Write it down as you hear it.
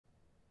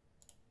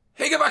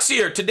Gigabox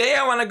here. Today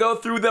I want to go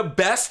through the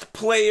best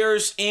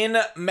players in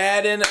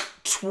Madden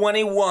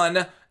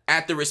 21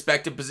 at the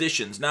respective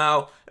positions.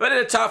 Now, if I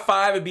did a top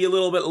 5, it'd be a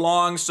little bit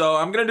long, so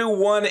I'm going to do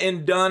one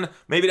and done.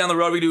 Maybe down the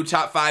road we do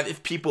top 5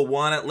 if people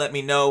want it. Let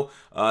me know.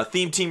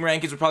 Theme team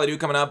rankings we'll probably do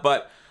coming up,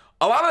 but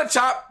a lot of the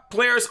top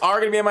players are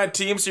going to be on my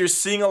team, so you're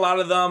seeing a lot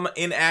of them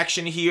in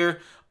action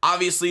here.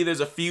 Obviously, there's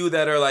a few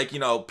that are like, you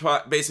know,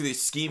 basically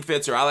scheme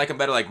fits, or I like him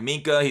better, like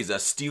Minka. He's a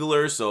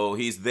stealer, so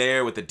he's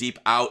there with the deep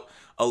out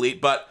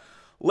elite, but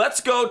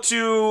let's go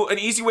to an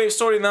easy way of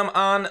sorting them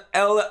on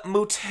El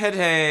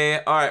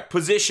Mutete. All right,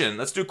 position.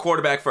 Let's do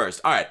quarterback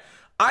first. All right,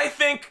 I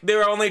think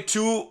there are only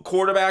 2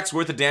 quarterbacks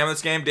worth of damn in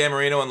this game, Dan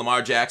Marino and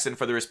Lamar Jackson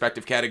for the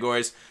respective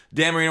categories.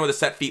 Dan Marino with a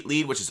set feet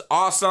lead, which is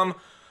awesome,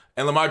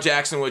 and Lamar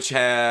Jackson, which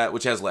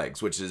has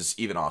legs, which is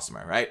even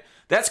awesomer, right?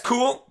 That's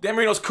cool. Dan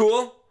Marino's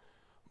cool,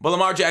 but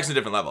Lamar Jackson's a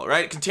different level,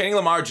 right? Containing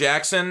Lamar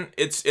Jackson,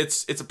 it's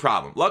a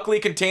problem. Luckily,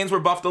 contains were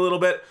buffed a little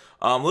bit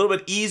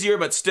easier,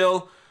 but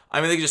still, I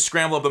mean, they can just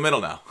scramble up the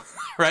middle now,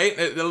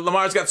 right?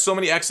 Lamar's got so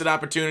many exit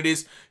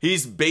opportunities.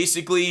 He's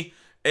basically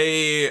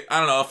a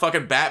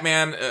fucking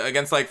Batman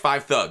against like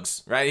 5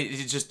 thugs, right?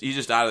 He's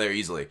just out of there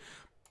easily.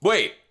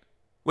 Wait.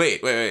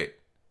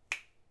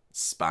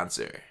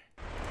 Sponsor.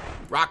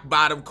 Rock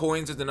Bottom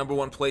Coins is the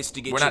 #1 place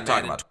to get. We're not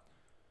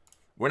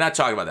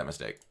talking about that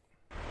mistake.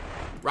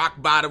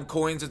 Rock Bottom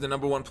Coins is the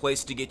 #1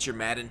 place to get your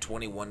Madden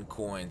 21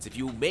 coins. If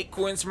you make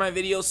coins for my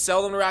videos,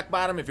 sell them to Rock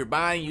Bottom. If you're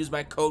buying, use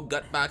my code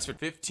GUTBOX for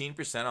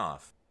 15%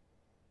 off.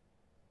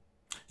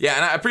 Yeah,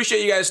 and I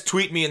appreciate you guys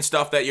tweet me and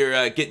stuff that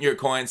you're getting your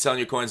coins, selling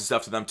your coins and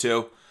stuff to them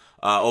too.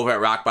 Over at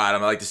Rock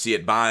Bottom, I like to see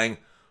it buying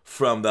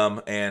from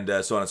them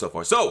and so on and so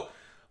forth. So,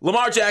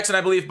 Lamar Jackson,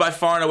 I believe, by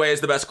far and away is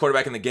the best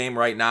quarterback in the game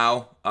right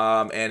now.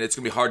 And it's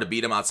going to be hard to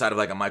beat him outside of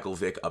like a Michael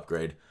Vick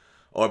upgrade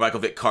or Michael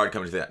Vick card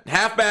coming to that.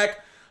 Halfback.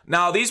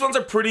 Now, these ones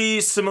are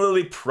pretty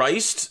similarly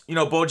priced. You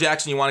know, Bo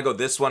Jackson, you want to go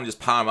this one, just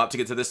power him up to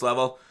get to this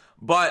level.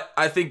 But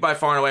I think by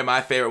far and away,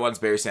 my favorite one's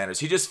Barry Sanders.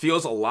 He just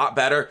feels a lot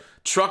better.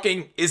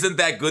 Trucking isn't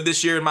that good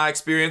this year in my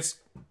experience.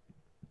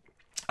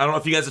 I don't know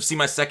if you guys have seen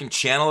my second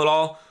channel at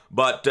all,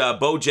 but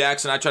Bo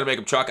Jackson, I try to make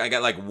him truck. I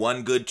got like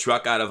 1 good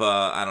truck out of,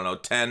 I don't know,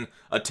 10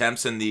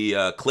 attempts in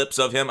the clips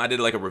of him. I did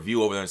like a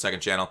review over there in the second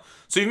channel.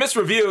 So if you missed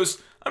reviews,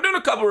 I'm doing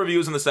a couple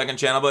reviews in the second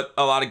channel, but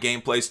a lot of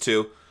gameplays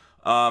too.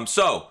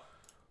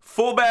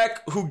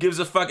 Fullback, who gives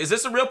a fuck? Is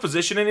this a real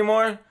position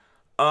anymore?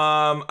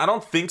 I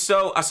don't think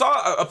so. I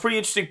saw a pretty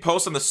interesting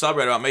post on the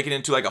subreddit about making it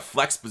into like a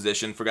flex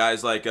position for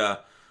guys like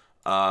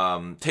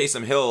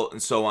Taysom Hill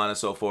and so on and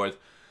so forth.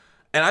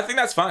 And I think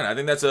that's fine. I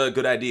think that's a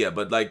good idea.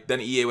 But like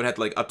then EA would have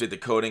to like update the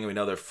coding, and we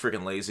know they're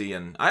freaking lazy,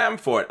 and I am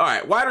for it. All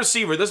right, wide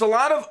receiver. There's a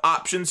lot of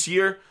options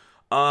here.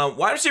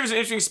 Wide receiver is an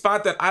interesting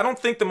spot that I don't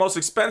think the most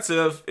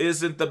expensive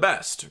isn't the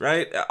best,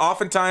 right?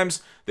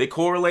 Oftentimes they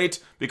correlate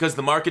because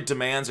the market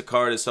demands a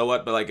card is so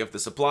what, but like if the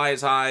supply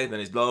is high, then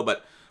he's low.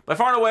 But by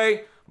far and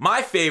away,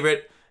 my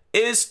favorite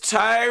is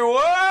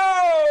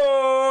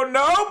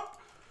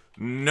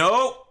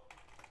Nope.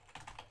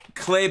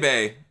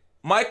 Clay.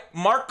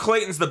 Mark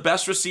Clayton's the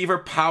best receiver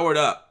powered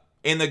up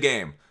in the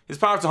game. His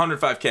power up to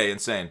 105K,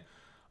 insane.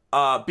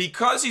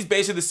 Because he's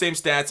basically the same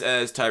stats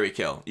as Tyreek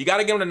Hill. You got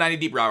to get him to 90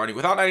 deep route running.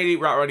 Without 90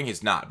 deep route running,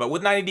 he's not. But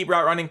with 90 deep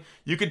route running,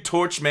 you could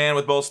torch man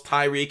with both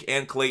Tyreek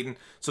and Clayton.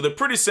 So they're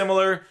pretty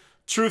similar.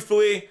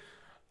 Truthfully,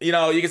 you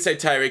know, you could say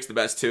Tyreek's the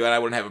best too, and I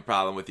wouldn't have a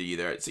problem with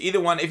either. It's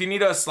either one. If you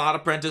need a slot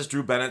apprentice,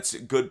 Drew Bennett's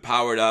good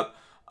powered up.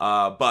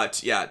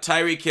 But yeah,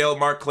 Tyreek Hill,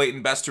 Mark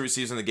Clayton, best 2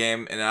 receivers in the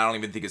game, and I don't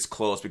even think it's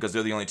close because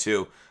they're the only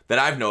 2 that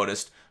I've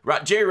noticed.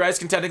 Jerry Rice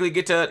can technically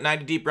get to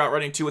 90 deep route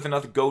running too with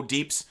enough go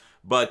deeps,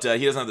 but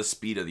he doesn't have the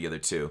speed of the other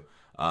 2.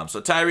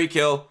 So Tyreek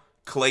Hill,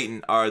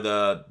 Clayton are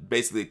the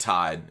basically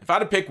tied. If I had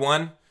to pick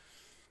one,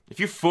 if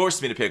you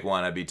forced me to pick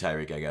one, I'd be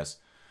Tyreek, I guess.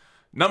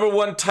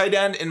 #1 tight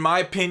end, in my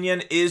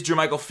opinion, is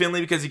Jermichael Finley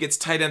because he gets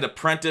tight end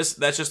apprentice.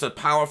 That's just a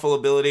powerful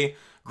ability.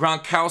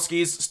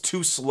 Gronkowski's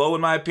too slow,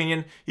 in my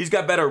opinion. He's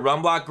got better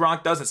run block.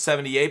 Gronk does at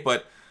 78,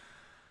 but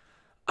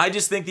I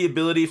just think the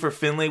ability for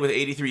Finley with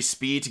 83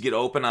 speed to get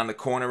open on the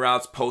corner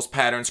routes, post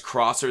patterns,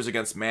 crossers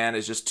against man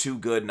is just too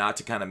good not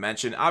to kind of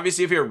mention.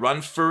 Obviously, if you're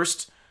run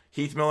first,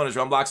 Heath Miller and his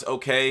run block's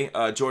okay.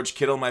 George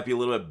Kittle might be a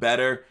little bit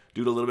better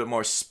due to a little bit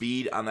more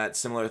speed on that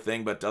similar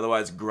thing, but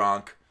otherwise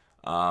Gronk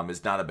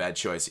is not a bad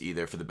choice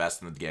either for the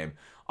best in the game.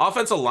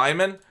 Offensive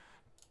lineman,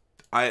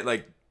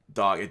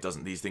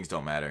 these things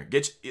don't matter.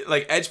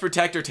 Like edge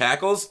protector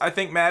tackles, I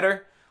think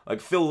matter.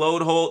 Like Phil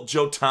Loadholt,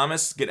 Joe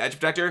Thomas, get edge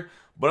protector.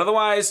 But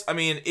otherwise, I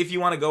mean, if you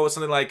want to go with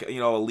something like, you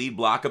know, a lead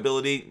block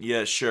ability,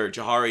 yeah, sure.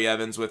 Jahari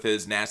Evans with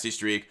his nasty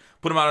streak,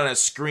 put him out on a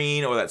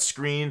screen or that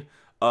screen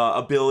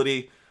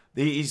ability,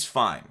 he's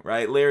fine,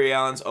 right? Larry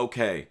Allen's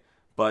okay,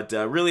 but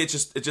really it's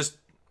just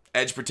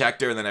edge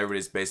protector, and then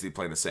everybody's basically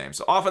playing the same.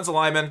 So offensive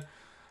lineman,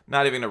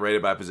 not even gonna rate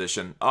it by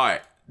position. All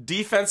right,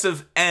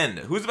 defensive end.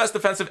 Who's the best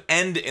defensive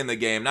end in the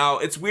game? Now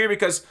it's weird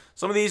because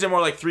some of these are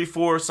more like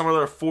 3-4, some of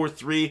them are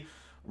 4-3.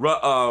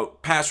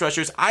 Pass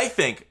rushers. I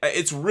think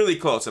it's really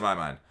close in my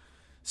mind.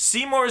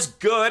 Seymour's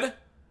good,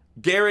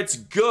 Garrett's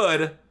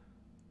good,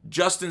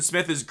 Justin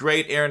Smith is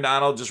great. Aaron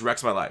Donald just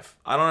wrecks my life.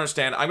 I don't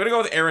understand. I'm going to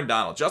go with Aaron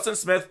Donald. Justin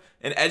Smith,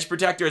 an edge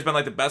protector, has been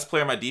like the best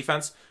player on my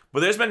defense. But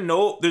there's been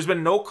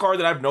no card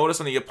that I've noticed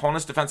on the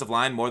opponent's defensive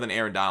line more than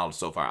Aaron Donald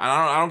so far.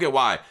 I don't get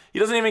why. He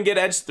doesn't even get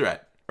edge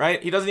threat,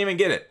 right? He doesn't even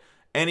get it.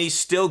 And he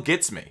still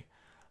gets me.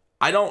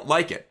 I don't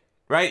like it,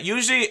 right?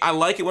 Usually I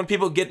like it when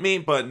people get me,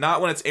 but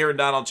not when it's Aaron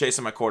Donald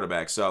chasing my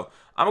quarterback. So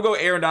I'm going to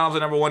go Aaron Donald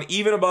at number 1,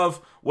 even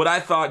above what I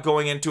thought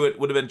going into it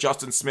would have been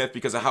Justin Smith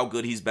because of how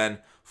good he's been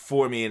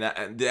for me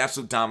and the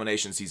absolute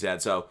dominations he's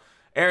had. So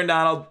Aaron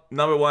Donald,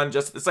 number 1,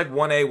 just it's like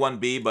 1A,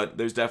 1B, but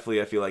there's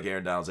definitely, I feel like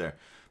Aaron Donald's there.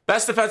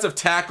 Best defensive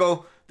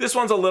tackle. This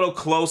one's a little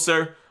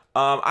closer.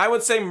 I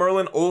would say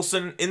Merlin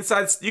Olsen.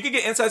 Inside, you can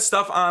get inside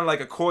stuff on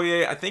like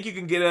Okoye. I think you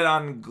can get it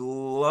on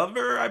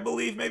Glover, I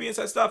believe, maybe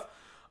inside stuff.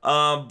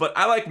 But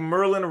I like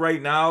Merlin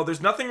right now.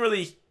 There's nothing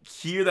really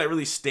here that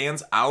really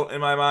stands out in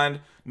my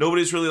mind.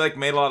 Nobody's really like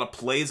made a lot of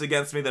plays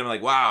against me that I'm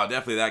like, wow,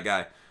 definitely that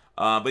guy.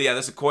 But yeah,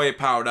 this Okoye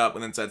powered up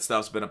with inside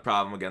stuff's been a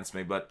problem against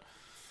me. But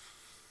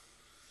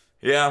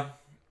yeah.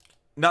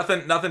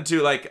 Nothing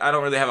too, like, I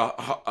don't really have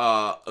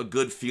a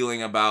good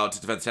feeling about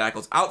defensive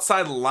tackles.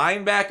 Outside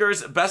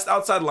linebackers, best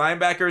outside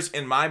linebackers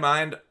in my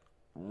mind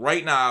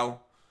right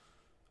now,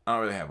 I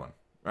don't really have one,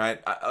 right?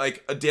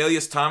 Like,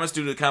 Adalius Thomas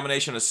due to the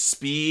combination of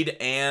speed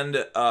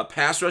and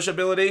pass rush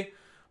ability.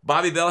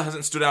 Bobby Bell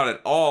hasn't stood out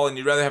at all, and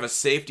you'd rather have a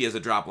safety as a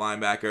drop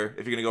linebacker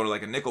if you're going to go to,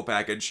 like, a nickel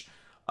package.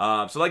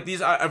 So, like,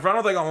 these, I've run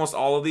with, like, almost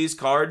all of these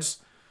cards,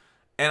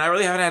 and I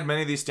really haven't had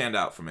many of these stand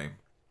out for me.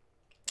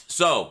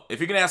 So, if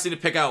you're going to ask me to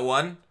pick out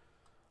one,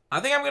 I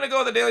think I'm going to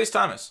go with Adalius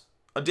Thomas.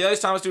 Adalius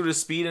Thomas due to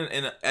speed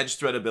and edge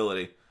threat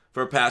ability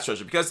for a pass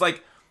rusher. Because,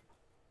 like,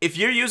 if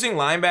you're using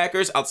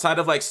linebackers outside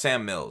of, like,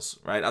 Sam Mills,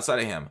 right, outside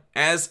of him,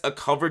 as a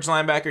coverage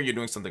linebacker, you're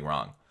doing something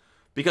wrong.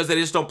 Because they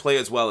just don't play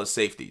as well as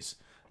safeties.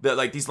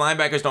 Like, these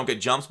linebackers don't get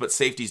jumps, but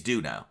safeties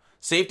do now.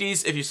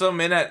 Safeties, if you sub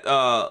them in at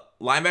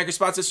linebacker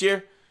spots this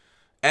year,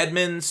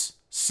 Edmonds,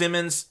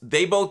 Simmons,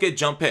 they both get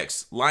jump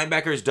picks.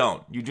 Linebackers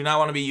don't. You do not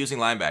want to be using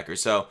linebackers.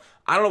 So,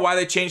 I don't know why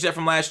they changed that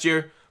from last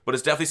year, but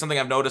it's definitely something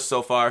I've noticed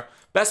so far.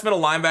 Best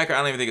middle linebacker, I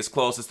don't even think it's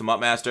close. It's the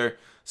Muttmaster.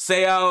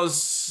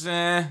 Seau's,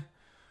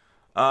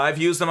 I've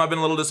used them. I've been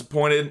a little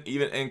disappointed,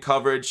 even in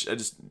coverage.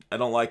 I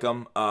don't like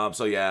them.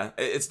 So yeah,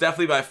 it's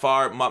definitely by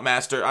far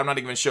Muttmaster. I'm not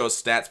even going to show his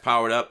stats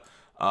powered up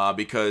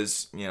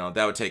because, you know,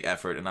 that would take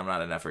effort, and I'm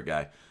not an effort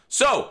guy.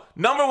 So,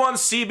 number 1,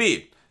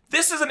 CB.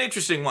 This is an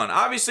interesting one.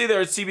 Obviously,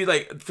 there's CB,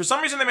 like, for some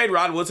reason they made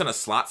Rod Woodson a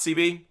slot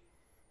CB.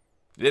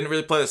 They didn't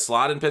really play the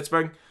slot in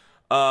Pittsburgh.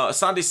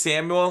 Asante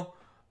Samuel.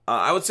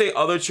 I would say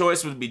other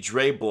choice would be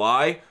Dre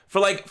Bly.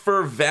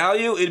 For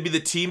value, it'd be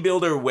the Team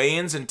Builder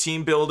Wayans and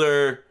Team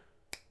Builder.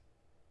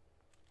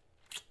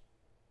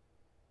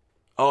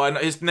 Oh, and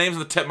his name's on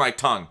the tip of my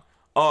tongue.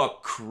 Oh,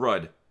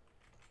 crud.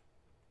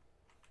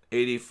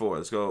 84.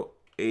 Let's go.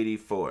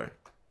 84.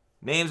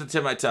 Names on the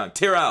tip of my tongue.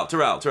 Terrell.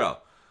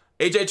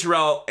 AJ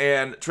Terrell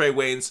and Trey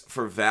Waynes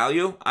for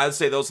value. I would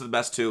say those are the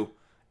best 2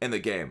 in the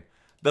game.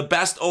 The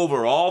best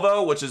overall,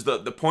 though, which is the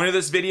point of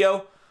this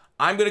video,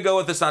 I'm going to go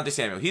with Asante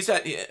Samuel.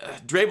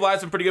 Dre Bly's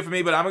been pretty good for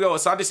me, but I'm going to go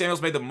Asante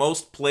Samuel's made the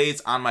most plays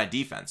on my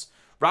defense.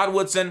 Rod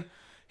Woodson,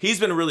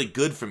 he's been really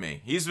good for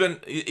me. He's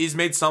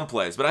made some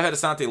plays, but I had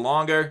Asante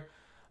longer.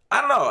 I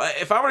don't know.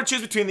 If I were to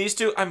choose between these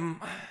two, I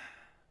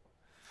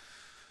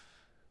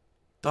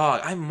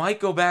might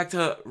go back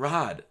to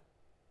Rod.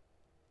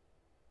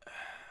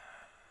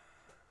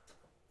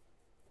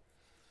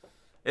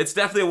 It's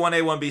definitely a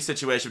 1A, 1B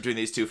situation between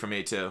these two for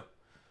me, too.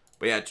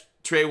 But yeah,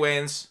 Trey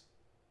Waynes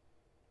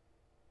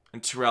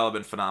and Terrell have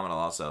been phenomenal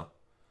also.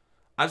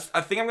 I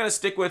think I'm going to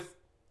stick with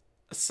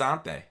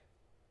Asante.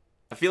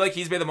 I feel like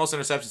he's made the most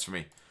interceptions for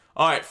me.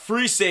 All right,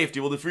 free safety.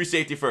 We'll do free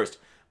safety first.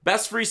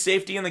 Best free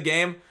safety in the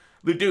game.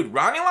 Dude,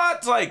 Ronnie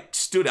Lott, like,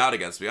 stood out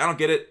against me. I don't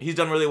get it. He's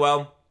done really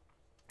well.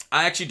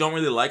 I actually don't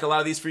really like a lot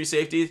of these free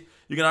safeties.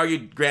 You can argue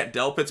Grant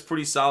Delpit's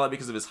pretty solid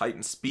because of his height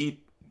and speed,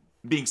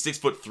 being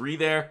 6'3"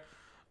 there.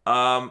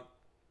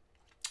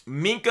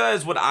 Minka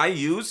is what I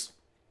use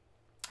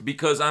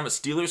because I'm a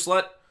Steelers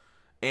slut.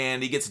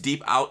 And he gets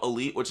deep out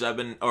elite, which I've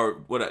been,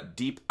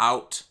 deep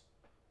out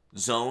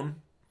zone,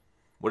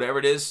 whatever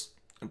it is.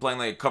 I'm playing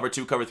like a cover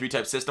 2, cover 3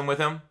 type system with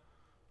him,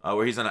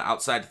 where he's on an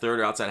outside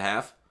third or outside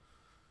half.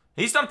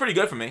 He's done pretty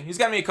good for me. He's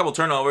got me a couple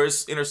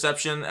turnovers,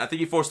 interception. I think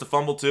he forced a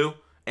fumble too,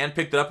 and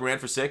picked it up and ran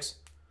for 6.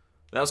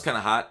 That was kind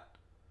of hot.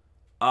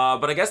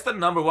 But I guess the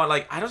number 1,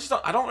 like, I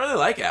don't really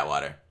like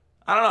Atwater.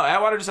 I don't know.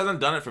 Atwater just hasn't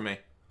done it for me.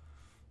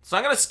 So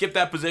I'm gonna skip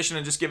that position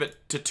and just give it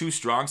to 2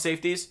 strong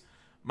safeties.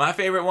 My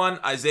favorite one,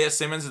 Isaiah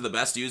Simmons, is the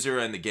best user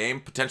in the game,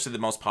 potentially the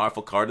most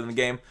powerful card in the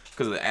game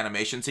because of the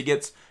animations he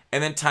gets.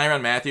 And then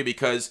Tyrann Mathieu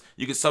because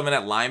you can summon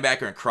that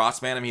linebacker and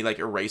crossman him. He like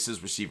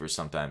erases receivers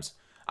sometimes.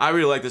 I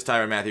really like this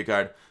Tyrann Mathieu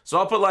card. So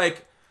I'll put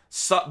like,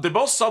 they're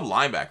both sub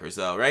linebackers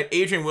though, right?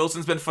 Adrian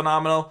Wilson's been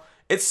phenomenal.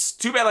 It's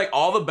too bad like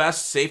all the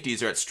best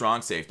safeties are at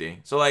strong safety.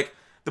 So like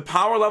the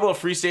power level of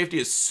free safety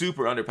is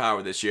super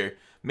underpowered this year.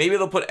 Maybe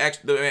they'll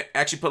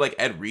actually put like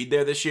Ed Reed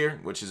there this year,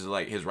 which is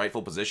like his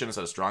rightful position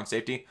instead of strong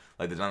safety,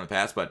 like they've done in the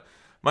past. But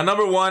My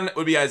number 1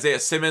 would be Isaiah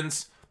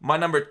Simmons. My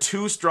number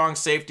 2 strong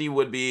safety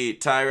would be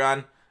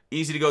Tyron.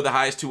 Easy to go the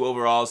highest 2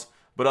 overalls.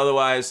 But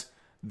otherwise,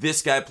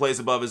 this guy plays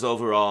above his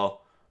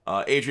overall.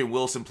 Adrian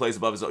Wilson plays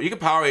above his overall. You can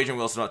power Adrian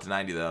Wilson up to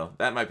 90, though.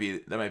 That might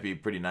be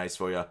pretty nice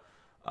for you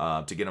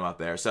to get him up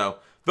there. So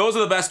those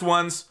are the best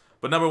ones.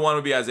 But number 1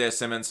 would be Isaiah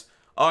Simmons.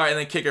 All right, and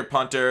then kicker,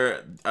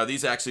 punter. Are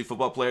these actually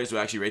football players who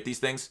actually rate these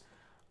things?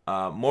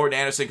 Morton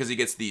Anderson, because he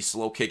gets the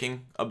slow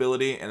kicking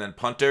ability. And then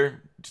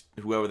punter,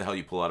 whoever the hell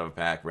you pull out of a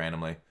pack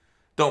randomly.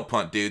 Don't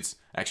punt, dudes.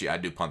 Actually, I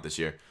do punt this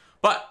year.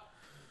 But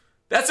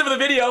that's it for the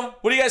video.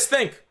 What do you guys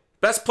think?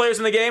 Best players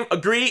in the game?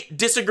 Agree?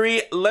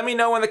 Disagree? Let me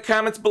know in the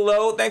comments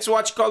below. Thanks for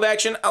watching Call to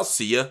Action. I'll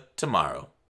see you tomorrow.